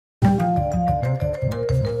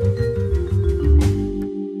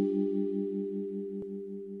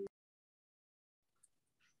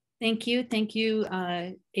Thank you,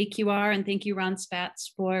 AQR, and thank you, Ron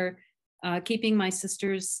Spatz, for keeping my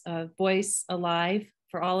sister's voice alive,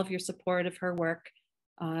 for all of your support of her work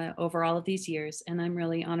over all of these years, and I'm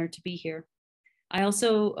really honored to be here. I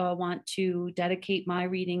also want to dedicate my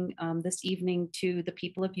reading this evening to the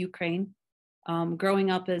people of Ukraine.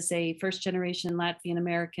 Growing up as a first-generation Latvian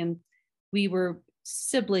American, we were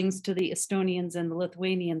siblings to the Estonians and the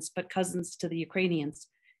Lithuanians, but cousins to the Ukrainians.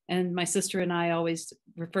 And my sister and I always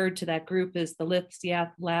referred to that group as the Liths,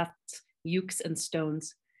 Lats, Ukes, and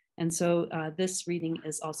Stones. And so this reading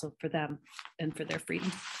is also for them and for their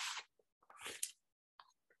freedom.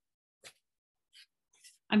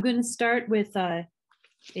 I'm going to start with a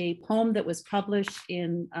poem that was published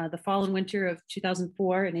in the fall and winter of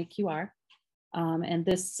 2004 in AQR. And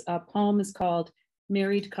this poem is called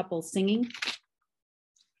Married Couple Singing.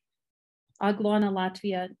 Aglona,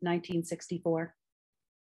 Latvia, 1964.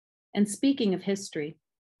 And speaking of history,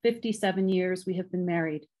 57 years we have been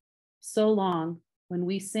married. So long, when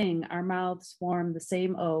we sing, our mouths form the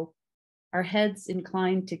same O, our heads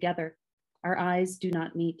inclined together, our eyes do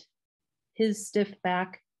not meet. His stiff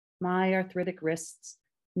back, my arthritic wrists,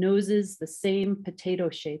 noses the same potato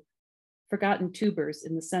shape, forgotten tubers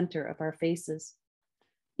in the center of our faces.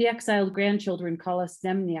 The exiled grandchildren call us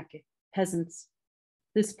Zemniaki, peasants.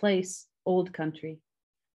 This place, old country.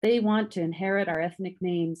 They want to inherit our ethnic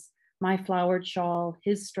names, my flowered shawl,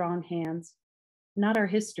 his strong hands. Not our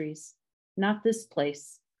histories, not this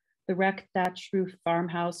place, the wrecked thatched roof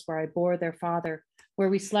farmhouse where I bore their father, where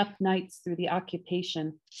we slept nights through the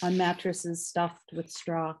occupation on mattresses stuffed with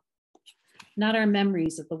straw. Not our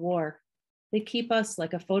memories of the war. They keep us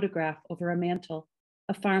like a photograph over a mantle,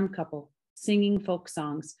 a farm couple, singing folk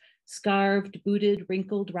songs, scarved, booted,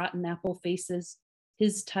 wrinkled, rotten apple faces,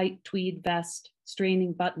 his tight tweed vest,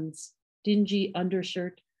 straining buttons, dingy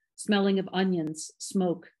undershirt, smelling of onions,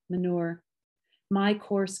 smoke, manure. My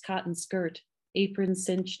coarse cotton skirt, apron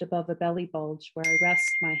cinched above a belly bulge where I rest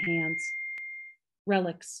my hands.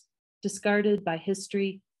 Relics, discarded by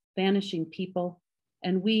history, vanishing people,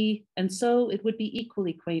 and so it would be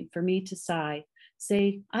equally quaint for me to sigh,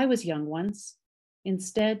 say, I was young once.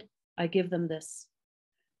 Instead, I give them this.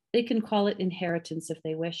 They can call it inheritance if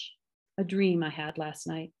they wish, a dream I had last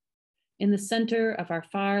night. In the center of our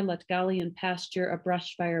far Latgalian pasture, a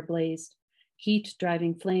brush fire blazed, heat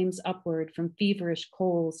driving flames upward from feverish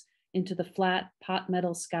coals into the flat pot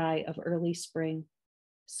metal sky of early spring.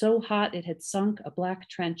 So hot it had sunk a black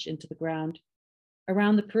trench into the ground.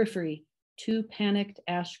 Around the periphery, two panicked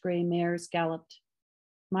ash gray mares galloped,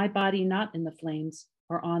 my body not in the flames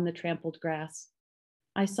or on the trampled grass.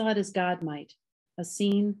 I saw it as God might, a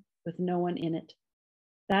scene with no one in it.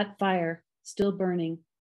 That fire, still burning,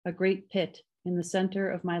 a great pit in the center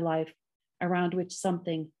of my life around which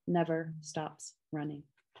something never stops running.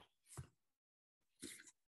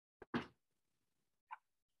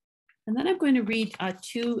 And then I'm going to read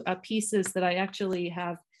two pieces that I actually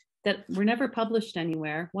have that were never published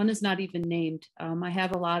anywhere. One is not even named. I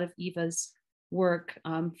have a lot of Eva's work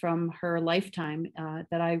from her lifetime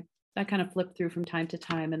that I kind of flip through from time to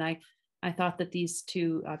time. And I thought that these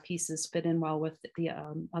two pieces fit in well with the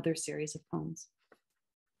other series of poems.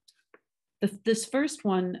 This first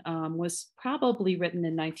one was probably written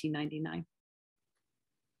in 1999.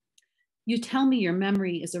 You tell me your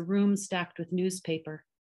memory is a room stacked with newspaper.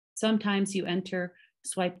 Sometimes you enter,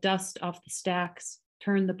 swipe dust off the stacks,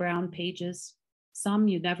 turn the brown pages. Some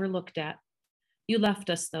you never looked at. You left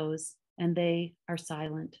us those, and they are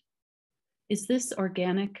silent. Is this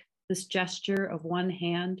organic, this gesture of one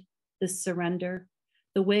hand, this surrender,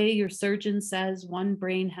 the way your surgeon says one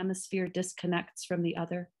brain hemisphere disconnects from the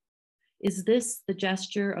other? Is this the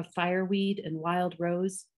gesture of fireweed and wild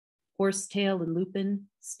rose, horsetail and lupin,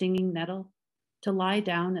 stinging nettle, to lie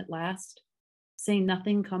down at last, say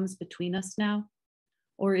nothing comes between us now?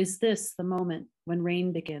 Or is this the moment when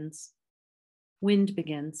rain begins, wind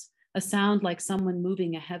begins, a sound like someone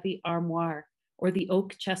moving a heavy armoire or the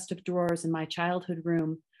oak chest of drawers in my childhood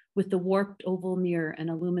room with the warped oval mirror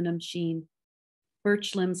and aluminum sheen?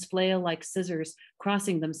 Birch limbs flail like scissors,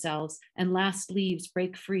 crossing themselves, and last leaves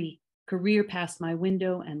break free, career past my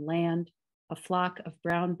window and land, a flock of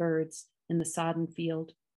brown birds in the sodden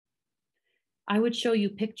field. I would show you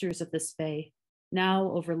pictures of this bay,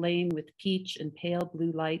 now overlain with peach and pale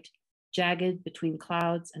blue light, jagged between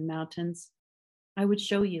clouds and mountains. I would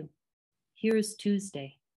show you, here is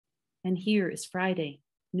Tuesday, and here is Friday,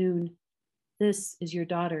 noon. This is your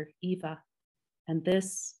daughter, Eva, and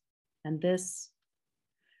this, and this.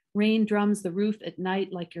 Rain drums the roof at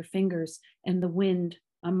night like your fingers, and the wind,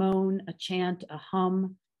 a moan, a chant, a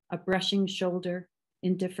hum, a brushing shoulder,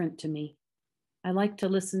 indifferent to me. I like to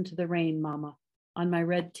listen to the rain, Mama, on my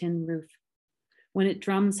red tin roof. When it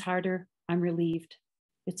drums harder, I'm relieved.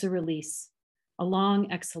 It's a release, a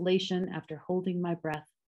long exhalation after holding my breath,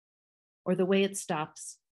 or the way it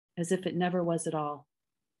stops, as if it never was at all,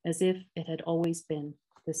 as if it had always been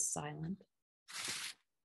this silent.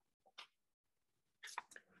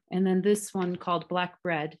 And then this one called Black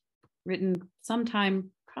Bread, written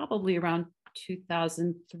sometime probably around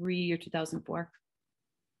 2003 or 2004.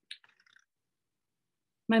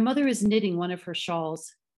 My mother is knitting one of her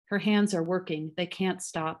shawls. Her hands are working, they can't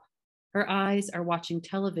stop. Her eyes are watching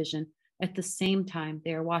television at the same time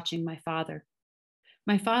they are watching my father.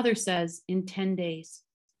 My father says, in 10 days.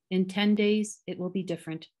 In 10 days, it will be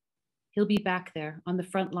different. He'll be back there on the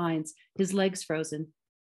front lines, his legs frozen.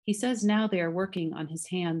 He says now they are working on his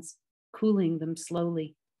hands, cooling them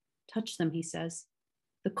slowly. Touch them, he says.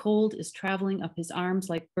 The cold is traveling up his arms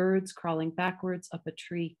like birds crawling backwards up a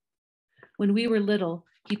tree. When we were little,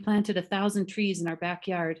 he planted 1,000 trees in our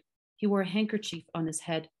backyard. He wore a handkerchief on his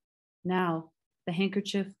head. Now, the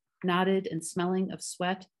handkerchief, knotted and smelling of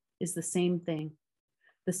sweat, is the same thing.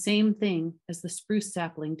 The same thing as the spruce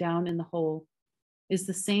sapling down in the hole, is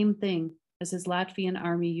the same thing as his Latvian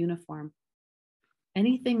army uniform.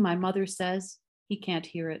 Anything my mother says, he can't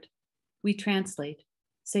hear it. We translate.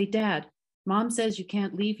 Say, Dad, Mom says you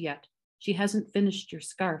can't leave yet. She hasn't finished your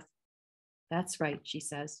scarf. That's right, she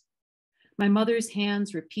says. My mother's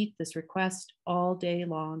hands repeat this request all day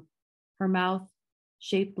long. Her mouth,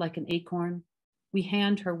 shaped like an acorn. We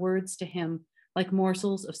hand her words to him like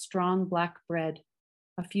morsels of strong black bread.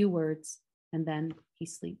 A few words, and then he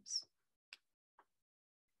sleeps.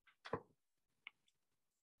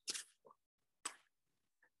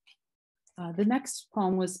 The next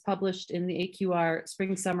poem was published in the AQR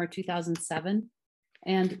Spring Summer 2007.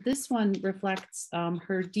 And this one reflects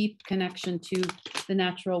her deep connection to the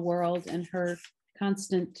natural world and her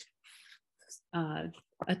constant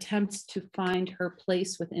attempts to find her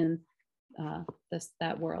place within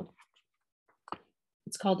that world.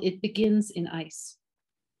 It's called It Begins in Ice.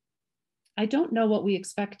 I don't know what we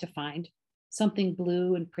expect to find, something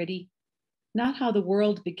blue and pretty, not how the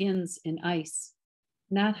world begins in ice,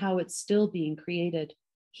 not how it's still being created,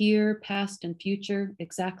 here, past and future,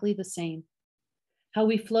 exactly the same. How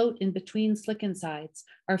we float in between slicken sides,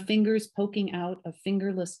 our fingers poking out of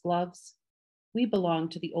fingerless gloves. We belong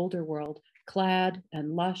to the older world, clad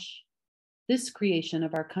and lush. This creation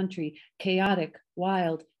of our country, chaotic,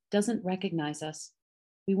 wild, doesn't recognize us.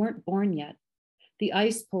 We weren't born yet. The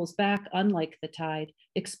ice pulls back unlike the tide,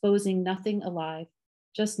 exposing nothing alive,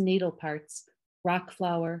 just natal parts, rock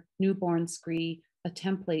flower, newborn scree, a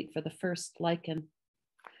template for the first lichen.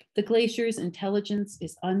 The glacier's intelligence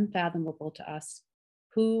is unfathomable to us.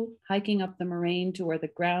 Who, hiking up the moraine to where the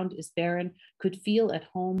ground is barren, could feel at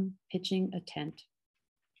home pitching a tent?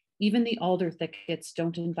 Even the alder thickets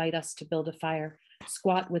don't invite us to build a fire,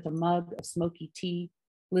 squat with a mug of smoky tea,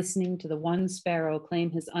 listening to the one sparrow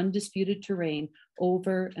claim his undisputed terrain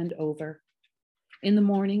over and over. In the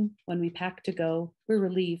morning, when we pack to go, we're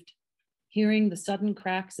relieved, hearing the sudden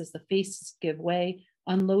cracks as the faces give way,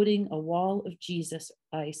 unloading a wall of Jesus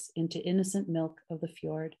ice into innocent milk of the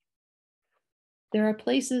fjord. There are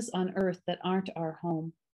places on earth that aren't our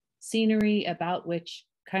home, scenery about which,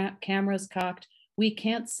 cameras cocked, we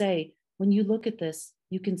can't say, when you look at this,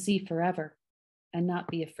 you can see forever and not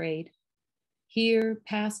be afraid. Here,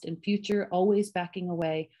 past and future, always backing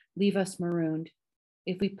away, leave us marooned.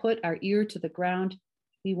 If we put our ear to the ground,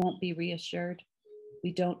 we won't be reassured.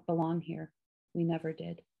 We don't belong here. We never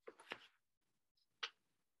did.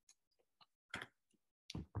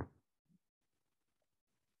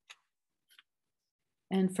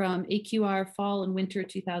 And from AQR Fall and Winter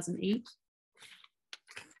 2008,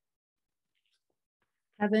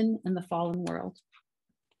 Heaven and the Fallen World.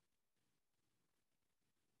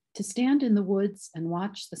 To stand in the woods and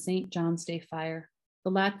watch the St. John's Day fire,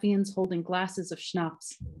 the Latvians holding glasses of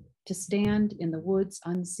schnapps, to stand in the woods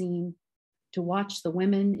unseen, to watch the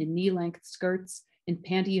women in knee-length skirts, in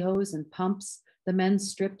pantyhose and pumps, the men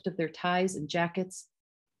stripped of their ties and jackets,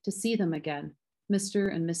 to see them again,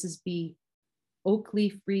 Mr. and Mrs. B, oak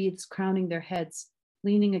leaf wreaths crowning their heads,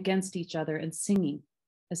 leaning against each other and singing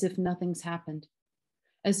as if nothing's happened,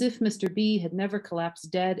 as if Mr. B had never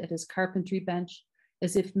collapsed dead at his carpentry bench,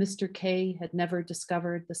 as if Mr. K had never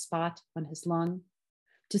discovered the spot on his lung,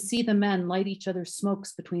 to see the men light each other's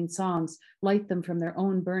smokes between songs, light them from their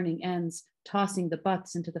own burning ends, tossing the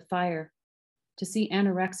butts into the fire, to see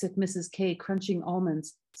anorexic Mrs. K crunching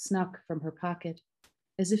almonds snuck from her pocket,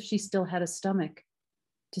 as if she still had a stomach,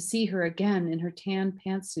 to see her again in her tan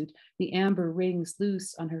pantsuit, the amber rings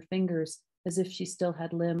loose on her fingers, as if she still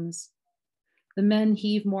had limbs, The men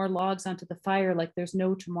heave more logs onto the fire like there's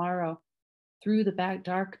no tomorrow. Through the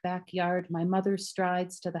dark backyard, my mother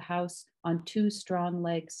strides to the house on two strong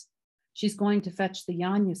legs. She's going to fetch the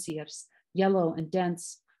janusirs, yellow and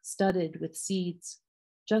dense, studded with seeds.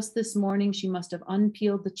 Just this morning, she must have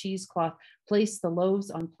unpeeled the cheesecloth, placed the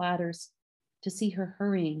loaves on platters. To see her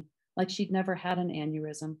hurrying like she'd never had an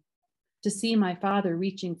aneurysm. To see my father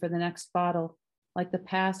reaching for the next bottle, like the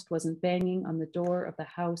past wasn't banging on the door of the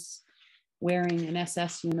house, wearing an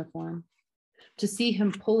SS uniform. To see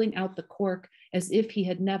him pulling out the cork as if he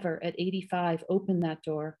had never, at 85, opened that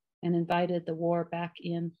door and invited the war back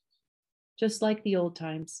in. Just like the old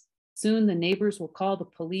times. Soon the neighbors will call the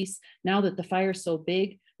police, now that the fire's so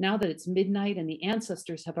big, now that it's midnight and the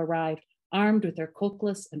ancestors have arrived, armed with their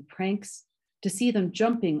koklas and pranks. To see them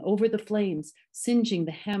jumping over the flames, singeing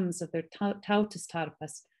the hems of their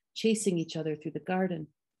tautistarpas, chasing each other through the garden.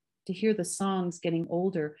 To hear the songs getting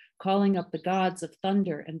older, calling up the gods of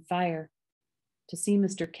thunder and fire. To see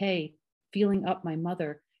Mr. K feeling up my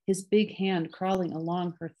mother, his big hand crawling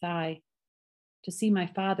along her thigh. To see my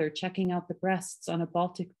father checking out the breasts on a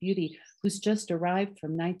Baltic beauty who's just arrived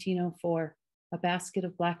from 1904, a basket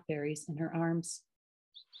of blackberries in her arms.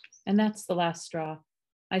 And that's the last straw.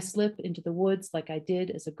 I slip into the woods like I did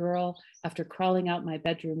as a girl after crawling out my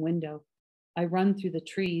bedroom window. I run through the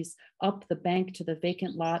trees, up the bank to the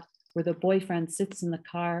vacant lot where the boyfriend sits in the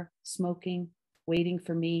car, smoking, waiting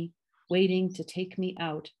for me, waiting to take me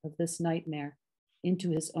out of this nightmare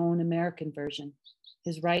into his own American version,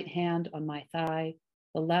 his right hand on my thigh,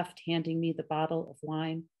 the left handing me the bottle of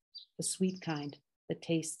wine, the sweet kind that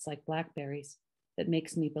tastes like blackberries, that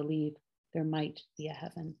makes me believe there might be a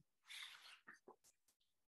heaven.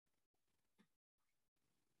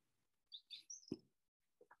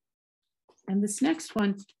 And this next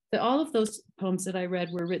one, all of those poems that I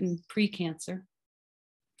read were written pre-cancer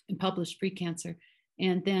and published pre-cancer.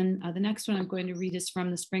 And then the next one I'm going to read is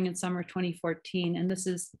from the spring and summer 2014. And this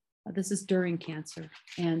is during cancer.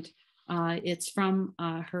 And it's from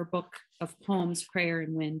her book of poems, Prayer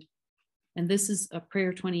and Wind. And this is a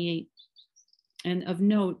Prayer 28. And of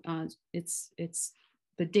note, it's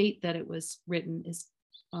the date that it was written is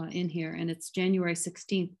in here, and it's January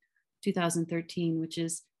 16th, 2013, which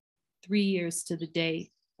is 3 years to the day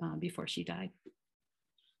before she died.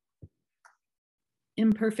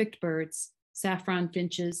 Imperfect birds, saffron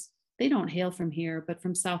finches, they don't hail from here, but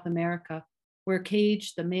from South America, where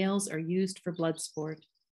caged the males are used for blood sport.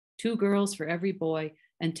 2 girls for every boy,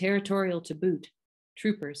 and territorial to boot.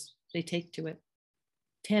 Troopers, they take to it.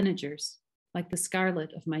 Tanagers, like the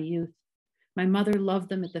scarlet of my youth. My mother loved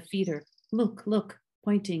them at the feeder. Look, look,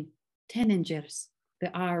 pointing. Tanagers, the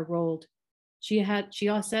R rolled. She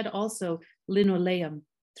said also linoleum,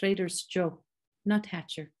 trader's Joe,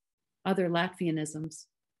 nuthatcher, other Latvianisms.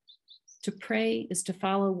 To pray is to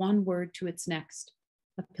follow one word to its next,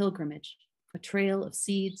 a pilgrimage, a trail of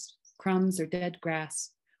seeds, crumbs, or dead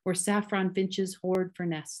grass, where saffron finches hoard for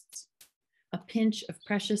nests. A pinch of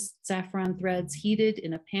precious saffron threads heated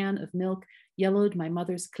in a pan of milk yellowed my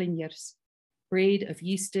mother's klingers, braid of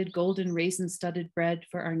yeasted golden raisin-studded bread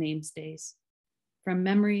for our names days. From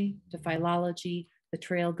memory to philology, the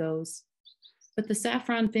trail goes. But the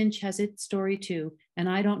saffron finch has its story too, and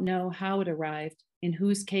I don't know how it arrived, in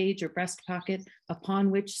whose cage or breast pocket,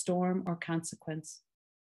 upon which storm or consequence.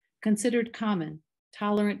 Considered common,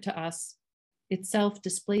 tolerant to us, itself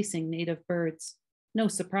displacing native birds. No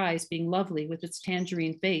surprise, being lovely with its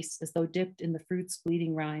tangerine face as though dipped in the fruit's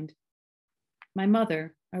bleeding rind. My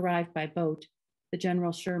mother arrived by boat, the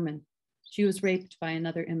General Sherman. She was raped by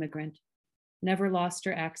another immigrant. Never lost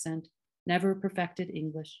her accent, never perfected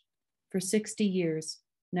English. For 60 years,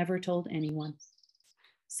 never told anyone.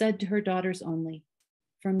 Said to her daughters only,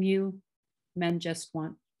 from you, men just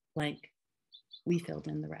want blank. We filled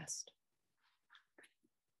in the rest.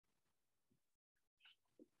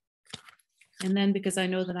 And then, because I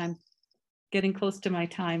know that I'm getting close to my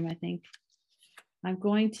time, I think I'm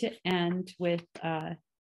going to end with a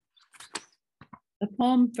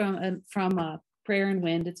poem from Prayer and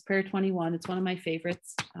Wind. It's Prayer 21. It's one of my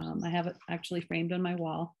favorites. I have it actually framed on my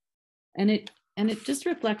wall, and it just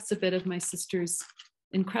reflects a bit of my sister's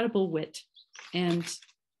incredible wit and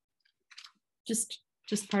just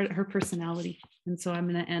part of her personality. And so I'm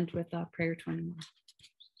going to end with Prayer 21.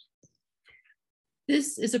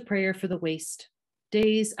 This is a prayer for the waste.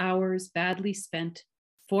 Days, hours badly spent,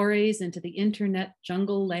 forays into the internet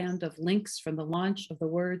jungle land of links from the launch of the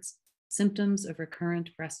words, symptoms of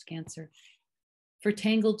recurrent breast cancer. For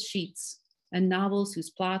tangled sheets and novels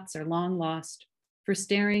whose plots are long lost, for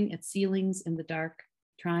staring at ceilings in the dark,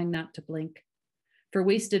 trying not to blink. For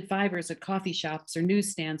wasted fivers at coffee shops or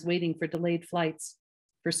newsstands waiting for delayed flights.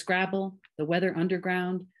 For Scrabble, the Weather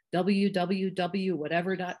Underground,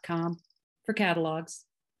 www.whatever.com, for catalogs.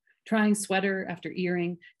 Trying sweater after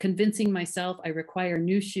earring, convincing myself I require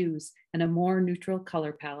new shoes and a more neutral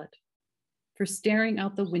color palette. For staring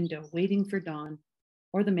out the window, waiting for dawn,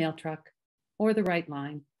 or the mail truck, or the right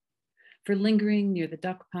line. For lingering near the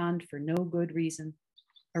duck pond for no good reason.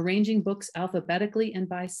 Arranging books alphabetically and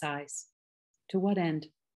by size. To what end?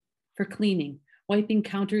 For cleaning, wiping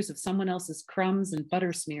counters of someone else's crumbs and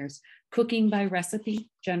butter smears, cooking by recipe,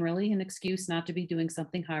 generally an excuse not to be doing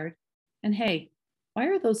something hard. And hey, why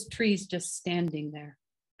are those trees just standing there?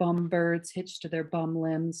 Bum birds hitched to their bum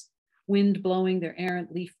limbs, wind blowing their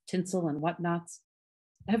errant leaf tinsel and whatnots.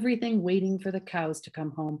 Everything waiting for the cows to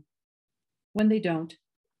come home. When they don't,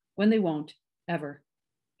 when they won't, ever.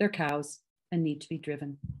 They're cows and need to be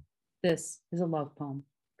driven. This is a love poem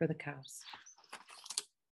for the cows.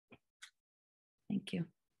 Thank you.